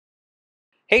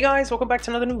Hey guys, welcome back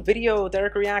to another new video.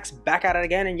 Dereck Reacts back at it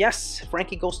again, and yes,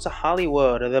 Frankie Goes to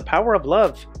Hollywood, The Power of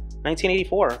Love,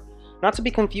 1984. Not to be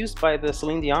confused by the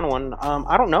Celine Dion one.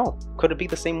 I don't know. Could it be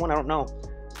the same one? I don't know.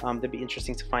 That'd be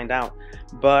interesting to find out.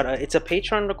 But it's a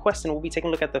Patreon request, and we'll be taking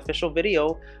a look at the official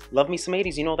video. Love me some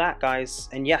 80s, you know that, guys.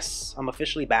 And yes, I'm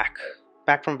officially back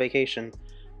from vacation.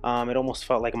 It almost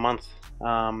felt like a month.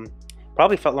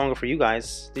 Probably felt longer for you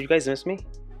guys. Did you guys miss me?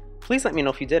 Please let me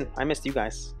know if you did. I missed you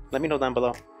guys. Let me know down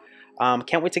below.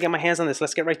 Can't wait to get my hands on this.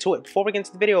 Let's get right to it. Before we get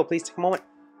into the video, please take a moment,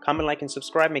 comment, like, and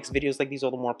subscribe. Makes videos like these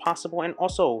all the more possible. And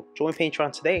also, join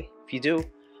Patreon today. If you do,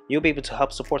 you'll be able to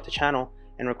help support the channel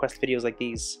and request videos like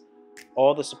these.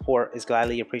 All the support is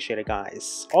gladly appreciated,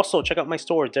 guys. Also, check out my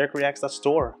store,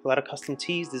 DereckReacts.store. A lot of custom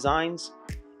tees, designs,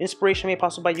 inspiration made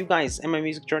possible by you guys and my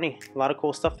music journey. A lot of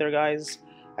cool stuff there, guys.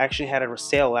 I actually had a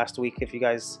sale last week, if you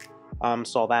guys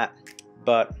saw that.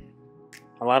 But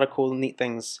a lot of cool, neat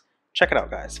things. Check it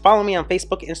out, guys. Follow me on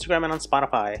Facebook, Instagram, and on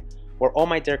Spotify, where all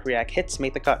my Dereck React hits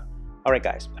make the cut. Alright,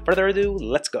 guys, without further ado,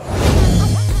 let's go.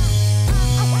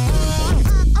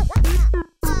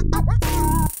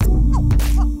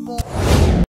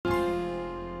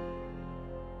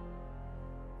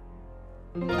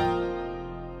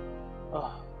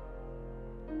 Oh.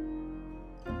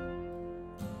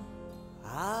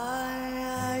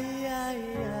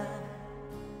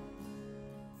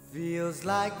 Feels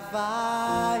like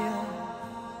fire.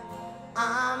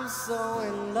 I'm so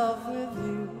in love with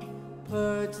you.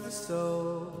 Purge the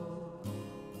soul.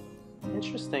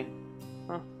 Interesting.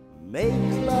 Huh. Make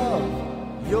love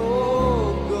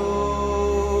your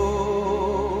goal.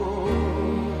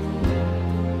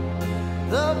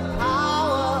 The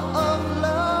power of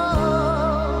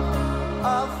love,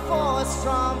 a force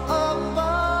from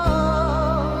above,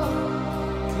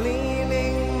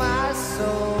 cleaning my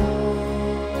soul.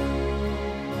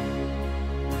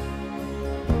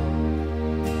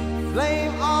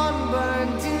 Flame on burn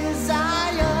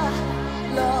desire,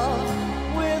 love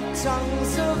with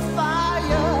tongues of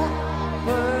fire,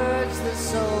 purge the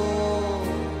soul,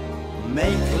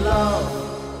 make love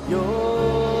your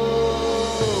goal.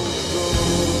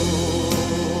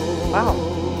 Wow.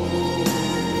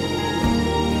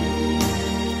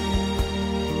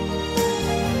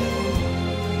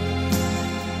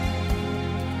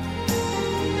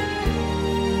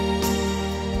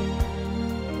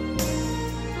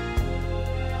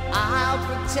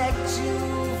 Protect you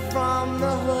from the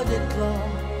hooded claw.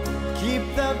 Keep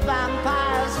the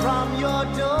vampires from your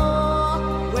door.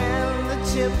 When the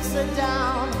chips are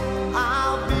down,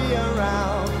 I'll be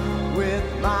around with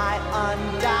my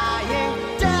undying,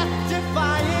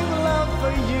 death-defying love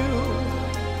for you.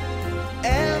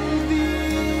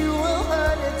 Envy will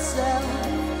hurt itself.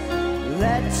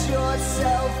 Let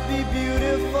yourself be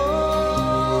beautiful,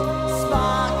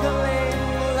 sparkling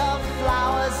love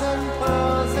flowers and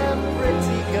pearls and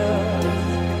pretty girls.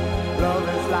 Love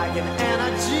is like an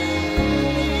energy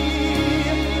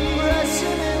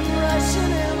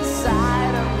rushing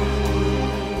inside of me.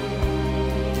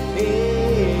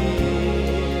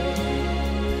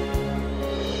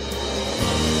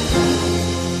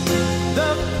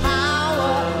 The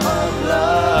power of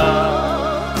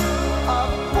love, a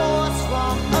force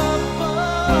from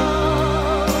above,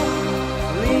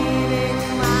 leading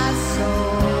my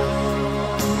soul.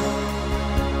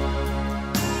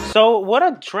 So what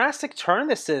a drastic turn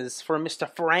this is for Mr.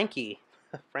 Frankie.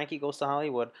 Frankie Goes to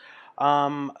Hollywood.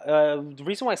 The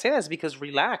reason why I say that is because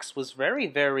Relax was very,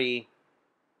 very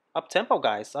up-tempo,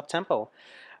 guys. Up-tempo.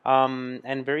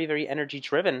 And very, very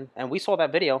energy-driven. And we saw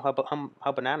that video,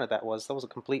 how banana that was. That was a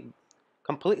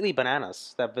completely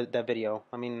bananas, that video.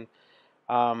 I mean,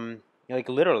 like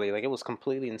literally, like it was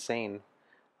completely insane.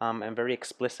 And very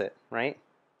explicit, right?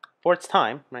 For its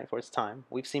time, right? For its time.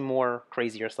 We've seen more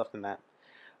crazier stuff than that.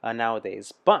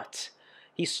 Nowadays, but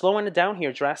he's slowing it down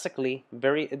here drastically.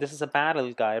 This is a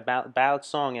ballad, guy, a ballad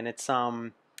song, and it's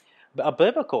a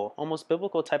biblical, almost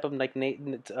biblical type of like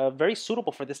very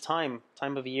suitable for this time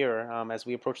of year as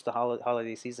we approach the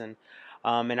holiday season.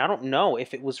 And I don't know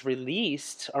if it was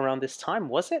released around this time.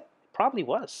 Was it? Probably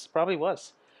was.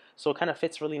 So it kind of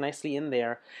fits really nicely in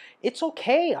there. It's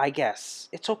okay, I guess.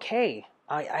 It's okay.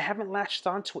 I haven't latched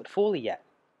onto it fully yet.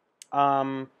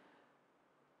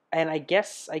 And I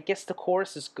guess the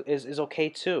chorus is okay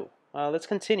too. Let's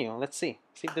continue. Let's see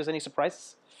if there's any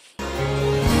surprises. Flame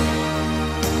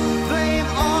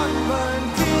on burn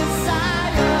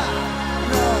desire,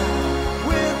 love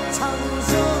with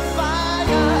tongues of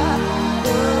fire,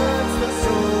 burns the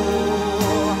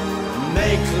soul,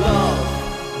 make love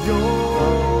your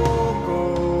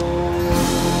goal.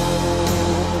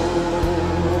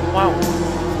 Wow.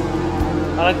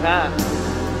 I like that.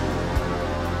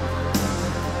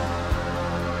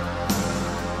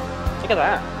 Look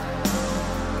at that.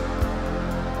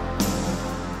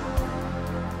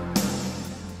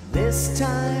 This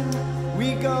time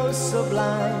we go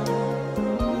sublime.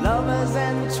 Lovers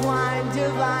entwined,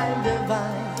 divine,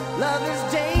 divine. Love is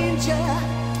danger,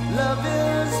 love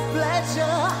is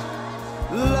pleasure.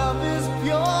 Love is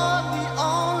pure, the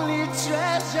only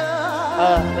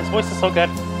treasure. His voice is so good.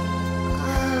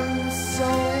 I'm so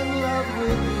in love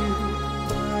with you.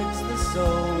 It's the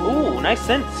soul. Ooh, nice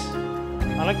synths.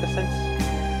 I like the synths.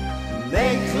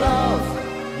 Make love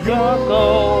Your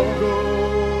goal.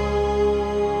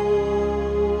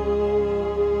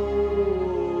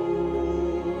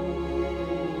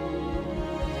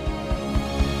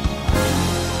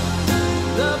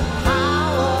 the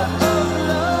power of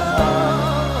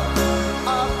love, a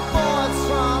force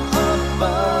from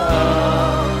above,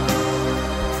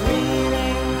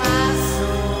 cleaning my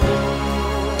soul.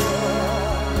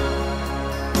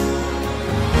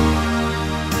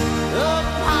 The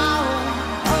power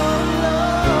of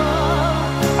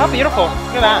love, How beautiful.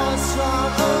 Look at that. force from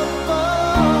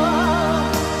above.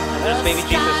 And there's baby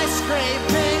Jesus.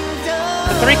 Skyscraping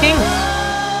The Three Kings.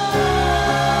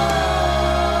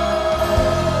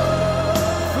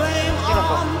 flame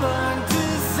Beautiful. on burn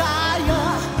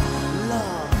desire,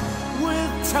 love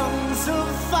with tongues of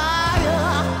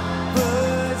fire,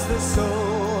 birds the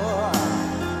soul,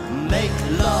 make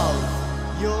love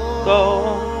your Go.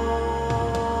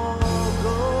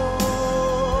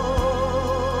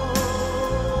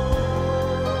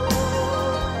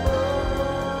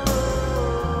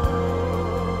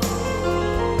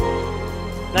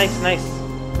 Nice, nice.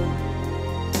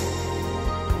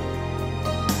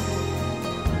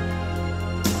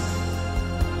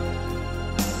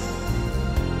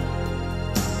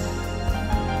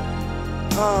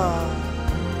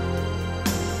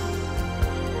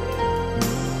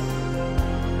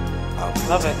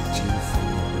 Love it.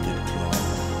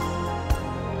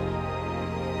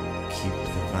 Keep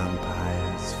the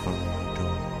vampires from your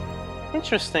door.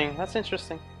 Interesting. That's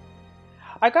interesting.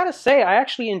 I gotta say, I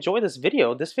actually enjoy this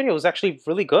video. This video was actually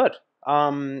really good.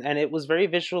 And it was very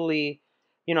visually,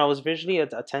 I was visually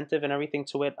attentive and everything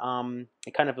to it.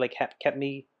 It kind of like kept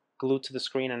me glued to the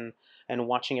screen and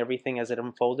watching everything as it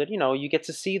unfolded. You get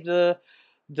to see the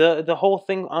whole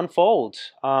thing unfold.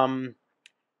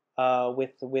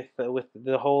 With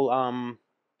the whole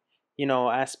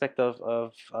aspect of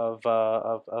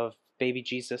baby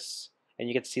Jesus, and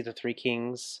you get to see the Three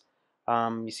Kings.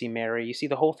 You see Mary, you see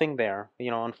the whole thing there,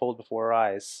 unfold before our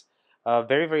eyes.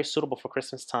 Very, very suitable for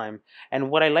Christmas time. And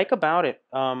what I like about it,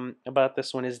 about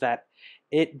this one, is that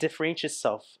it differentiates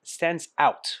itself, stands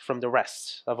out from the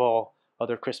rest of all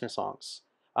other Christmas songs.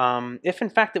 If in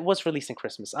fact it was released in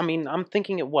Christmas, I mean, I'm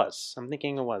thinking it was.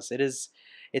 It is.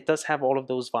 It does have all of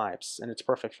those vibes, and it's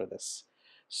perfect for this.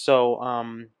 So,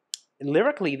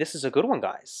 lyrically, this is a good one,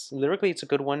 guys. Lyrically, it's a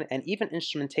good one, and even the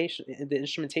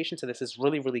instrumentation to this is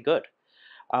really, really good.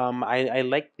 I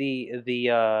like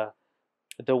the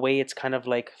way it's kind of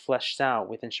like fleshed out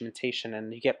with instrumentation,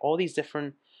 and you get all these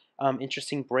different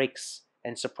interesting breaks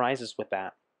and surprises with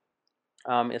that,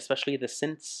 especially the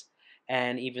synths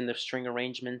and even the string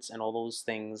arrangements and all those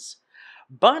things.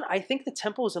 But I think the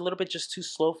tempo is a little bit just too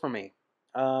slow for me.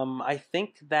 I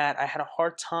think that I had a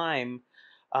hard time.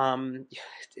 Um,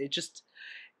 it just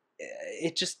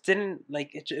didn't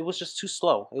like it. It was just too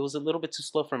slow. It was a little bit too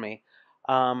slow for me.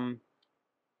 Um,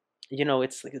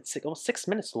 it's like almost 6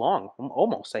 minutes long,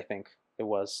 almost. I think it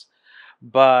was.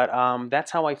 But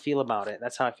that's how I feel about it.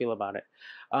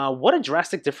 What a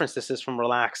drastic difference this is from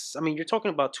Relax. I mean, you're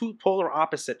talking about two polar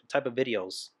opposite type of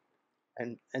videos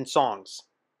and songs,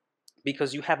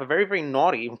 because you have a very, very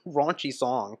naughty, raunchy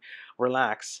song,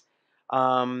 Relax,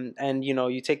 and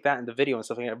you take that in the video and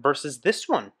stuff like that, versus this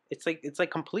one. It's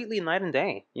like completely night and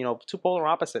day. Two polar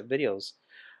opposite videos.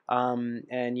 And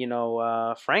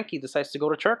Frankie decides to go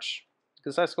to church.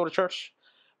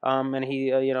 And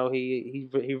he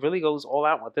really goes all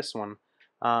out with this one,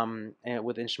 and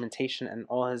with instrumentation and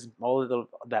all of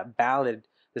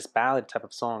this ballad type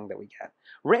of song that we get,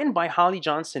 written by Holly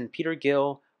Johnson, Peter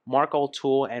Gill, Mark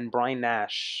O'Toole, and Brian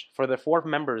Nash, for the 4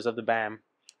 members of the band.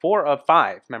 4 of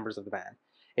 5 members of the band.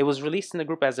 It was released in the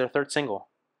group as their 3rd single,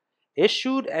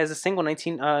 issued as a single in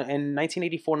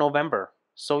 1984 November.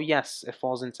 So yes, it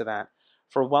falls into that.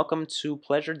 For Welcome to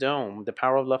Pleasure Dome, The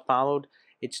Power of Love followed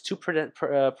its 2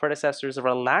 predecessors,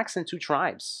 Relax and Two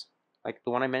Tribes, like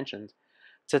the one I mentioned,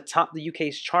 to top the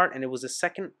UK's chart, and it was the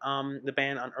second the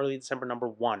band on early December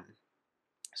 #1.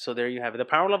 So there you have it. The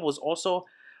Power of Love was also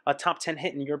a top 10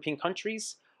 hit in European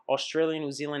countries, Australia,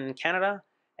 New Zealand, and Canada,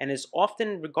 and is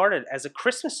often regarded as a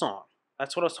Christmas song.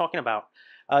 That's what I was talking about.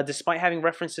 Despite having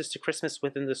references to Christmas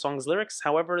within the song's lyrics,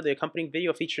 however, the accompanying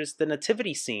video features the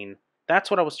Nativity Scene. That's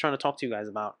what I was trying to talk to you guys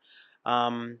about.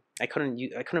 I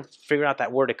couldn't figure out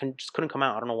that word. It just couldn't come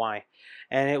out. I don't know why.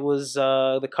 And it was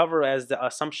the cover as the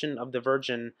Assumption of the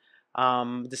Virgin.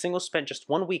 The single spent just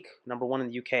 1 week, #1 in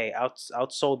the UK,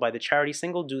 outsold by the charity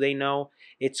single "Do They Know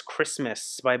It's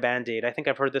Christmas" by Band Aid. I think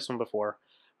I've heard this one before.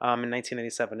 In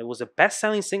 1997, it was a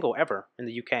best-selling single ever in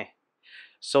the UK.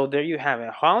 So there you have it.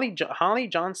 Holly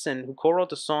Johnson, who co-wrote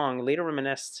the song, later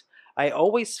reminisced, "I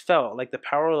always felt like The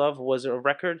Power of Love was a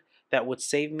record that would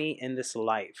save me in this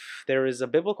life. There is a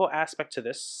biblical aspect to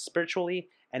this, spiritually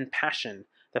and passion.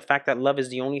 The fact that love is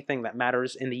the only thing that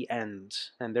matters in the end."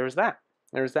 And there's that.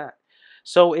 There's that.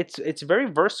 So it's very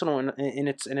versatile in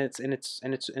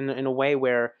a way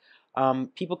where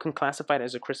people can classify it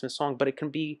as a Christmas song, but it can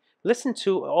be listened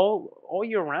to all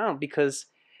year round because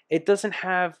it doesn't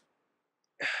have,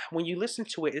 when you listen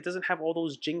to it, it doesn't have all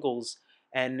those jingles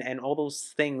and all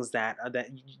those things that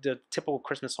the typical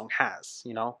Christmas song has.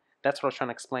 You know, that's what I was trying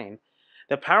to explain.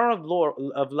 The power of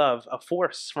love, a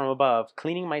force from above,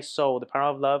 cleaning my soul. The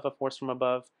power of love, a force from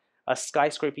above, a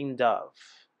skyscraping dove.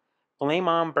 Flame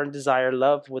on, burn desire,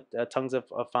 love with tongues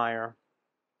of fire.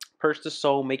 Purge the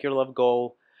soul, make your love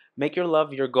go, make your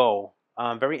love your goal.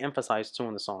 Very emphasized too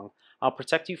in the song. I'll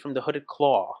protect you from the hooded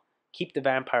claw. Keep the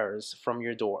vampires from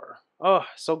your door. Oh,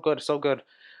 so good, so good.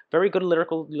 Very good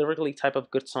lyrically type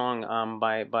of good song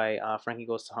by Frankie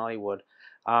Goes to Hollywood.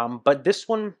 But this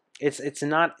one, it's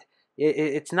not.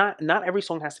 It's not every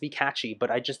song has to be catchy,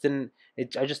 but I just didn't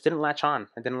latch on.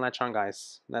 I didn't latch on,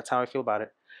 guys. That's how I feel about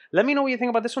it. Let me know what you think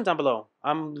about this one down below.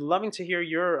 I'm loving to hear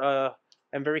your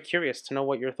I'm very curious to know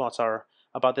what your thoughts are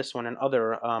about this one and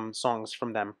other songs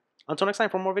from them. Until next time,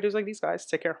 for more videos like these, guys,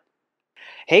 take care.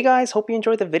 Hey guys, hope you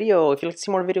enjoyed the video. If you'd like to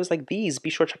see more videos like these,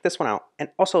 be sure to check this one out. And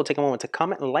also take a moment to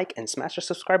comment, like, and smash the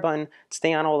subscribe button to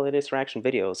stay on all the latest reaction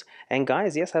videos. And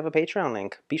guys, yes, I have a Patreon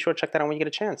link. Be sure to check that out when you get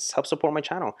a chance. Help support my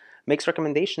channel. Makes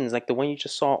recommendations like the one you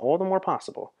just saw all the more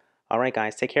possible. Alright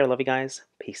guys, take care. Love you guys.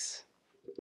 Peace.